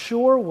one of the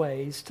sure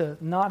ways to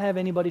not have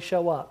anybody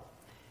show up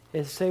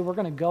is to say we're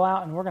going to go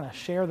out and we're going to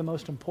share the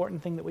most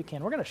important thing that we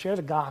can. We're going to share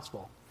the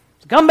gospel.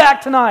 So come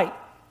back tonight.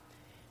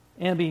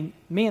 And it'll be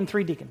me and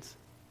 3 deacons.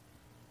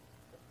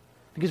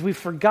 because we've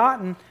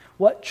forgotten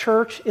what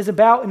church is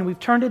about and we've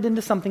turned it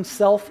into something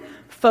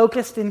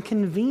self-focused and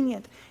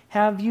convenient.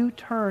 Have you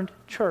turned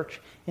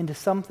church into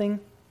something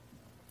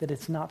that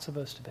it's not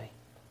supposed to be?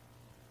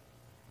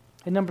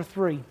 And number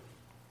 3,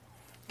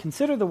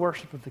 consider the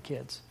worship of the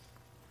kids.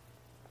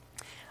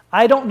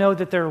 I don't know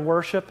that their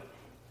worship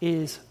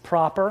is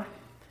proper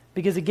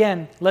because,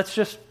 again, let's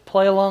just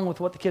play along with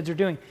what the kids are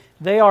doing.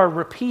 They are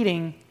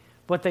repeating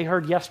what they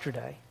heard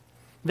yesterday.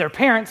 Their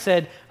parents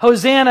said,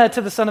 Hosanna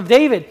to the Son of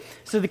David.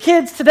 So the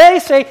kids today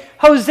say,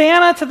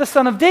 Hosanna to the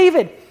Son of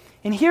David.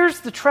 And here's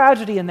the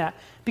tragedy in that.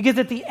 Because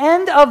at the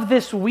end of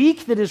this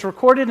week that is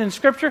recorded in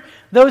Scripture,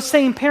 those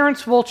same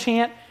parents will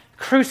chant,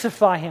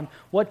 crucify him.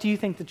 What do you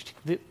think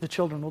the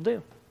children will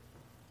do?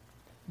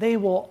 They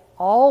will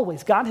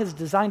always, God has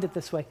designed it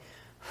this way,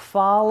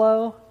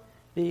 follow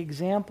the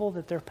example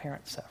that their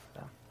parents set for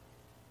them.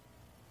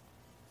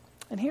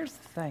 And here's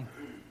the thing.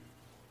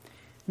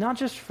 Not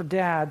just for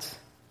dads,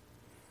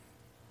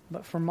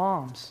 but for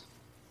moms.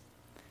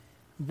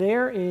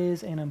 There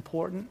is an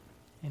important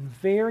and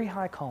very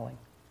high calling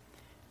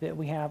that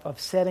we have of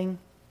setting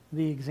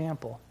the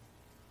example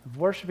of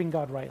worshiping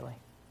God rightly.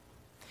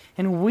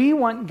 And we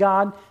want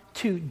God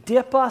to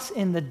dip us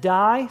in the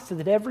dye so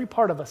that every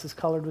part of us is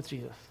colored with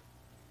Jesus.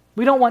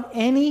 We don't want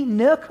any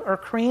nook or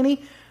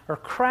cranny or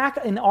crack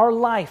in our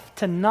life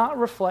to not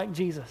reflect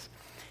Jesus.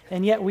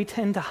 And yet we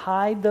tend to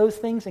hide those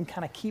things and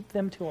kind of keep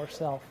them to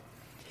ourselves.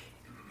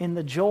 And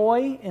the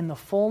joy and the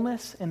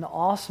fullness and the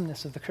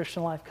awesomeness of the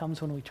Christian life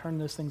comes when we turn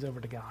those things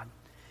over to God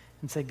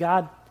and say,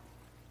 God,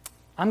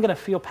 I'm going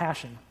to feel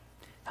passion.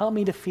 Help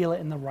me to feel it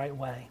in the right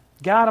way.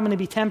 God, I'm going to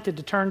be tempted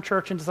to turn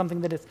church into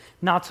something that it's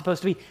not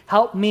supposed to be.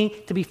 Help me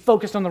to be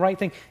focused on the right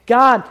thing.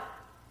 God,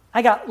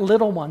 I got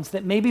little ones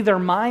that maybe they're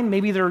mine,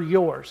 maybe they're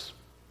yours,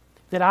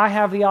 that I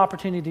have the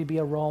opportunity to be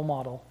a role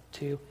model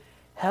to.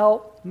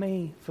 Help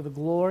me, for the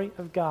glory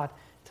of God,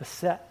 to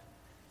set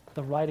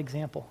the right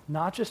example,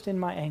 not just in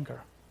my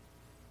anger,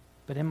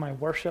 but in my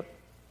worship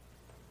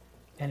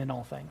and in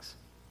all things.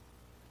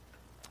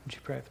 Would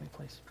you pray with me,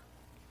 please?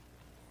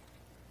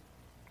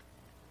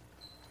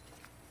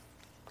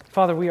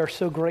 Father, we are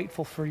so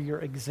grateful for your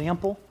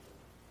example.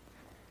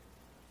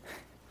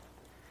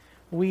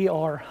 We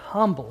are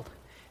humbled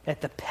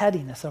at the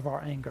pettiness of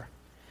our anger.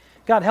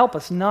 God, help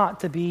us not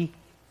to be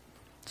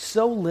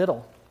so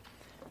little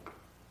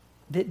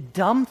that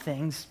dumb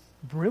things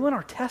ruin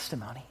our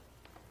testimony.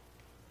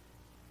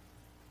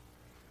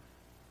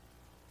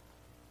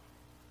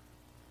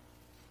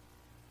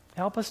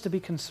 Help us to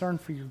be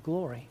concerned for your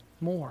glory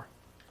more.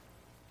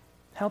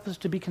 Help us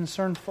to be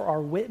concerned for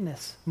our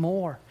witness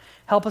more.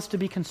 Help us to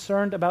be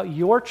concerned about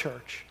your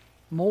church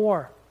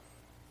more.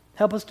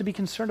 Help us to be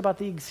concerned about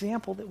the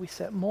example that we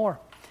set more.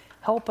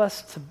 Help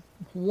us to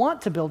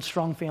want to build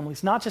strong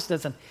families, not just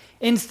as an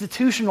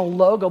institutional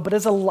logo, but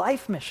as a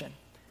life mission.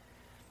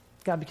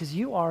 God, because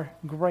you are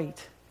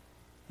great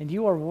and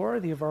you are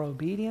worthy of our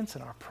obedience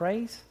and our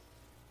praise.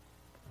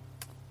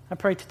 I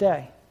pray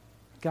today,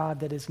 God,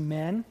 that as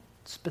men,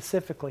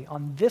 specifically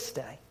on this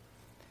day,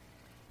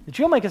 that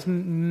you'll make us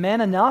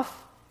men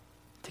enough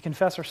to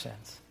confess our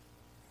sins.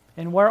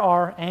 And where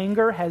our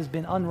anger has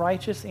been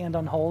unrighteous and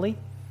unholy,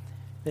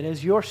 that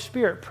as your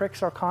Spirit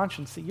pricks our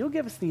conscience, that you'll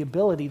give us the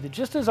ability that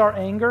just as our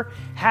anger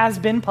has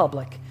been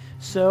public,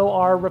 so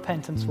our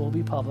repentance will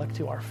be public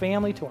to our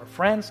family, to our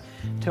friends,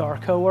 to our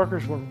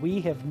coworkers where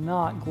we have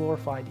not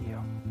glorified you.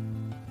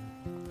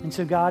 And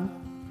so, God,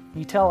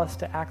 you tell us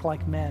to act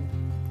like men,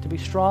 to be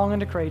strong and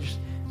to courageous,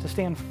 to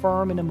stand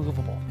firm and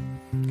immovable.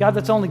 God,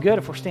 that's only good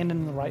if we're standing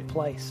in the right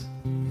place.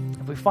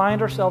 If we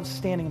find ourselves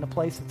standing in a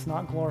place that's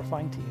not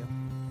glorifying to you,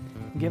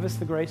 give us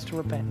the grace to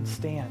repent and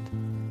stand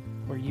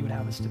where you would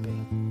have us to be.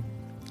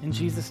 In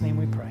Jesus' name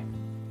we pray.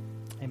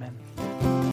 Amen.